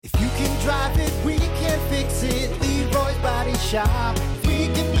drive it, we can fix it. Leroy's Body Shop. We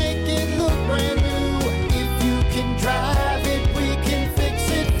can make it look brand new. If you can drive it, we can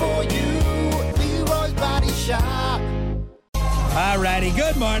fix it for you. Leroy's Body Shop. All righty,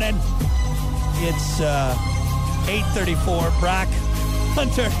 good morning. It's 8:34. Brock,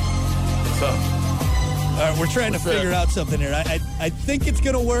 Hunter. What's up? All right, we're trying to figure out something here. I think it's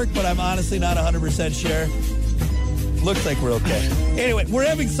going to work, but I'm honestly not 100% sure. Looks like we're okay. Anyway, we're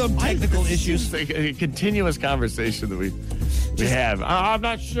having some technical issues. It's a continuous conversation that we have. I'm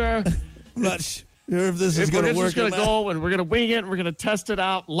not sure. I'm not sure if this is going to work. We're just going to go and we're going to wing it. And we're going to test it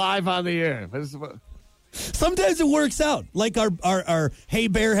out live on the air. Sometimes it works out, like our Hey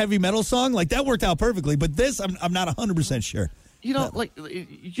Bear heavy metal song. Like that worked out perfectly. But this, I'm not 100% sure. You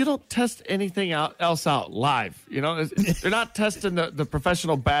don't test anything else out live. You know, they're not testing the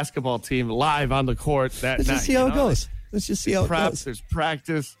professional basketball team live on the court that Let's night. just see how it goes. Let's just see how it goes. There's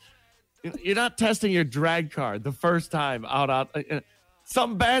practice. You're not testing your drag card the first time out.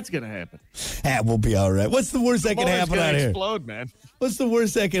 Something bad's gonna happen. We'll be all right. What's the worst that can happen out here? Explode, man. What's the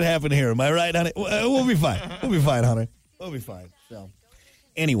worst that can happen here? Am I right, honey? We'll be fine. We'll be fine, honey. We'll be fine. So,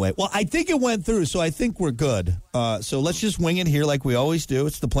 anyway, well, I think it went through, so I think we're good. So let's just wing it here like we always do.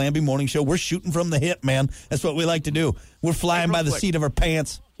 It's the Plan B Morning Show. We're shooting from the hip, man. That's what we like to do. We're flying by the seat of our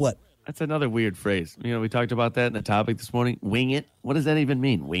pants. What? That's another weird phrase. You know, we talked about that in the topic this morning. Wing it. What does that even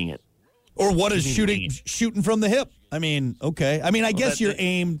mean? Wing it. Or what is shooting from the hip? I mean, okay. I mean, I guess your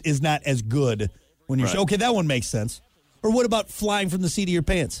aim is not as good when you're okay. That one makes sense. Or what about flying from the seat of your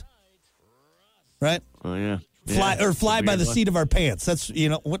pants? Right? Oh yeah. Fly by the seat of our pants. That's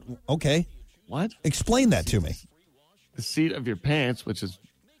what? Okay. What? Explain that to me. The seat of your pants, which is.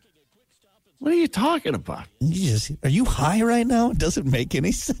 What are you talking about? Are you high right now? It doesn't make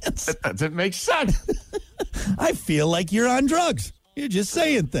any sense. It doesn't make sense. I feel like you're on drugs. You're just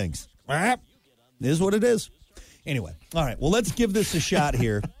saying things. It is what it is. Anyway, all right. Well, let's give this a shot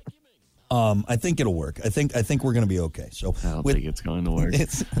here. I think it'll work. I think we're going to be okay. So I don't think it's going to work.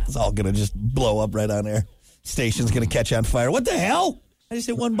 It's all going to just blow up right on air. Station's going to catch on fire. What the hell? I just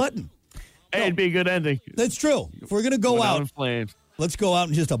hit one button. Hey, it'd be a good ending. That's true. If we're going to go out, flames. Let's go out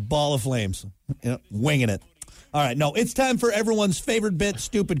in just a ball of flames. Winging it. All right. No, it's time for everyone's favorite bit,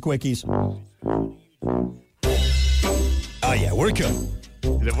 Stupid Quickies. Oh, yeah, we're good.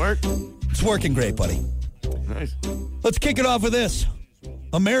 Did it work? It's working great, buddy. Nice. Let's kick it off with this.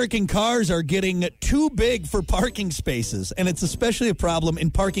 American cars are getting too big for parking spaces, and it's especially a problem in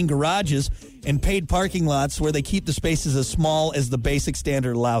parking garages and paid parking lots where they keep the spaces as small as the basic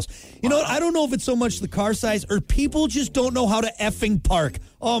standard allows. You know what? I don't know if it's so much the car size or people just don't know how to effing park.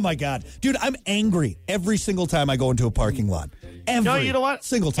 Oh, my God. Dude, I'm angry every single time I go into a parking lot. You know what?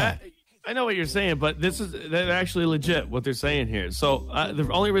 Single time. I know what you're saying, but they're actually legit what they're saying here. So the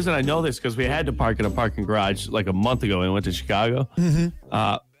only reason I know this because we had to park in a parking garage like a month ago when we went to Chicago.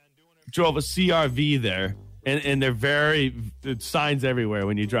 Mm-hmm. Drove a CRV there, and they're very signs everywhere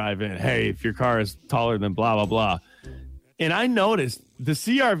when you drive in. Hey, if your car is taller than blah blah blah. And I noticed the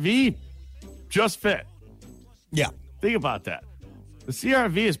CRV just fit. Yeah, think about that. The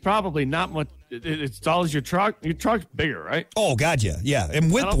CRV is probably not much. It's tall as your truck. Your truck's bigger, right? Oh, God, yeah.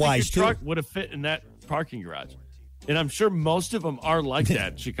 And width-wise, too. Your truck would have fit in that parking garage. And I'm sure most of them are like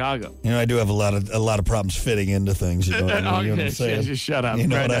that in Chicago. You know, I do have a lot of problems fitting into things. You know what I mean? You know what I'm saying? Just shut up.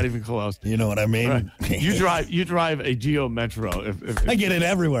 Not even close. You know what I mean? Right. You drive a Geo Metro. If I get it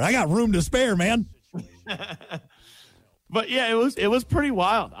everywhere. I got room to spare, man. But, yeah, it was pretty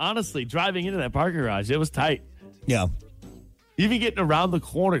wild. Honestly, driving into that parking garage, it was tight. Yeah. Even getting around the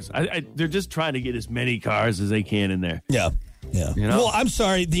corners. They're just trying to get as many cars as they can in there. Yeah. You know? Well, I'm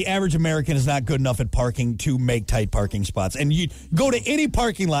sorry. The average American is not good enough at parking to make tight parking spots. And you go to any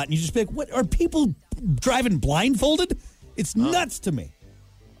parking lot and you just be like, what, are people driving blindfolded? It's nuts to me.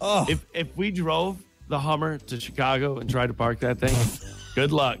 Oh. If we drove the Hummer to Chicago and tried to park that thing,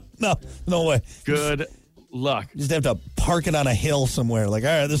 good luck. No way. Good luck. You just have to park it on a hill somewhere. Like, all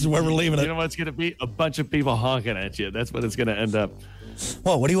right, this is where we're leaving it. You know what it's going to be? A bunch of people honking at you. That's what it's going to end up.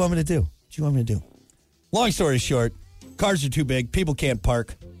 Well, what do you want me to do? What do you want me to do? Long story short, cars are too big. People can't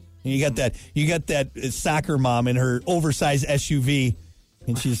park. And you got that soccer mom in her oversized SUV,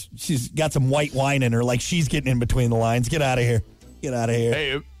 and she's got some white wine in her, like she's getting in between the lines. Get out of here. Get out of here.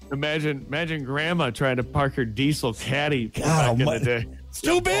 Hey, imagine Grandma trying to park her diesel Cady back in the day. It's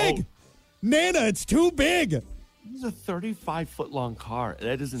too big. Nana, it's too big. This is a 35-foot-long car.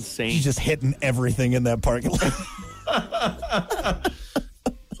 That is insane. She's just hitting everything in that parking lot.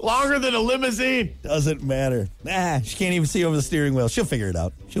 Longer than a limousine. Doesn't matter. She can't even see over the steering wheel. She'll figure it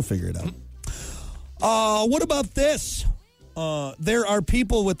out. What about this? There are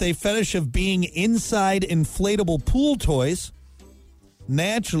people with a fetish of being inside inflatable pool toys.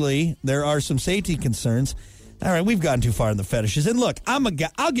 Naturally, there are some safety concerns. All right, we've gotten too far in the fetishes. And look, I'm a guy.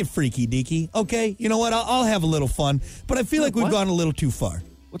 I'll get freaky deaky, okay? You know what? I'll have a little fun. But I feel like we've gone a little too far.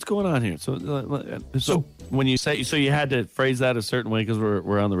 What's going on here? So when you say, so you had to phrase that a certain way because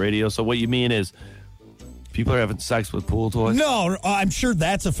we're on the radio. So what you mean is people are having sex with pool toys? No, I'm sure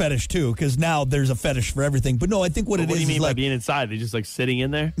that's a fetish too, because now there's a fetish for everything. But no, I think what it is. What do you mean is by like being inside? They just like sitting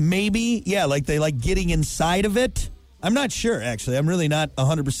in there? Maybe, yeah, like they like getting inside of it. I'm not sure, actually. I'm really not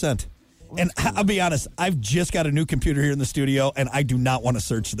 100%. And I'll be honest, I've just got a new computer here in the studio, and I do not want to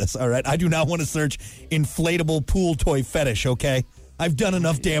search this, all right? I do not want to search inflatable pool toy fetish, okay? I've done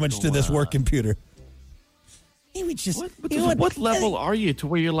enough damage to this work computer. Hey, we just, what level are you to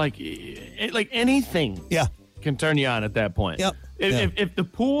where you're like anything can turn you on at that point? Yep. If the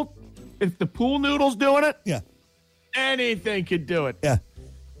pool noodle's doing it, anything could do it. Yeah.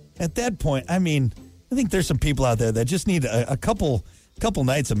 At that point, I mean, I think there's some people out there that just need a couple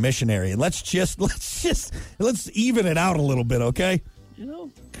nights of missionary, and let's even it out a little bit, okay? You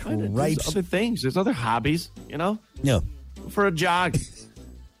know, there's other things. There's other hobbies, you know? Yeah. Go for a jog.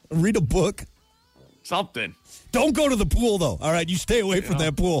 Read a book. Something. Don't go to the pool, though, all right? You stay away from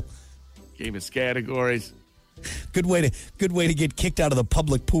that pool. Game of categories. Good way to get kicked out of the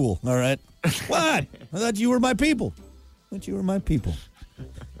public pool, all right? What? I thought you were my people.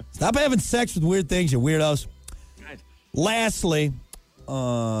 Stop having sex with weird things, you weirdos. Right. Lastly,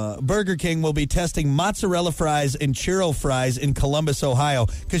 Burger King will be testing mozzarella fries and churro fries in Columbus, Ohio,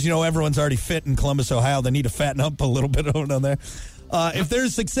 because, you know, everyone's already fit in Columbus, Ohio. They need to fatten up a little bit down there. If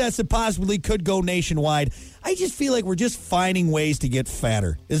there's success, it possibly could go nationwide. I just feel like we're just finding ways to get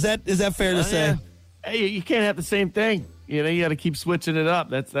fatter. Is that fair to say? Yeah. Hey, you can't have the same thing. You know, you got to keep switching it up.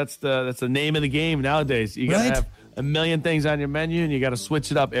 That's the name of the game nowadays. You got to have a million things on your menu, and you got to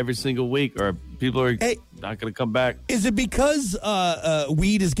switch it up every single week, or people are not going to come back. Is it because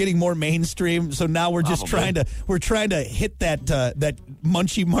weed is getting more mainstream? So now we're just trying to hit that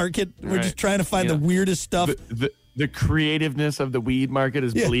munchie market. We're just trying to find the weirdest stuff. The creativeness of the weed market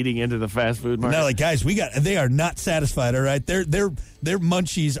is bleeding into the fast food market. No, like, guys, they are not satisfied. All right, their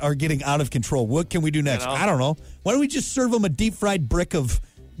munchies are getting out of control. What can we do next? I don't know. Why don't we just serve them a deep fried brick of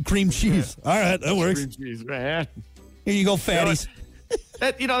cream cheese? All right, that works. Cream cheese, right? Here you go, fatties.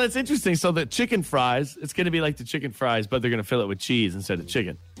 That's interesting. So the chicken fries, it's going to be like the chicken fries, but they're going to fill it with cheese instead of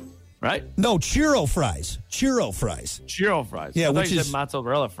chicken, right? No, churro fries. Churro fries. Yeah, which is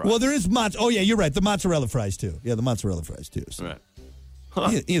mozzarella fries. Well, there is Oh, yeah, you're right. The mozzarella fries too. Yeah, the mozzarella fries too. So. Right.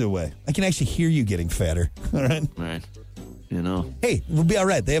 Huh. Either way, I can actually hear you getting fatter. All right. Right. You know. Hey, we'll be all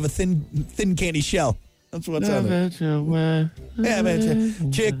right. They have a thin candy shell. That's what's on it.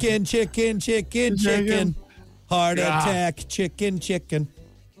 Chicken. Heart attack, chicken.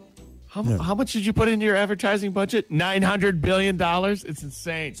 How much did you put into your advertising budget? $900 billion. It's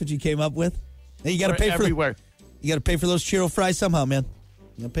insane. That's what you came up with. Hey, you got to pay for everywhere. You got to pay for those churro fries somehow, man.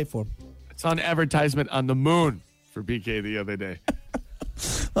 You got to pay for them. It's on advertisement on the moon for BK the other day.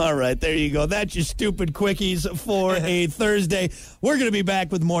 All right, there you go. That's your stupid quickies for a Thursday. We're going to be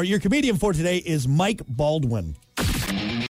back with more. Your comedian for today is Mike Baldwin.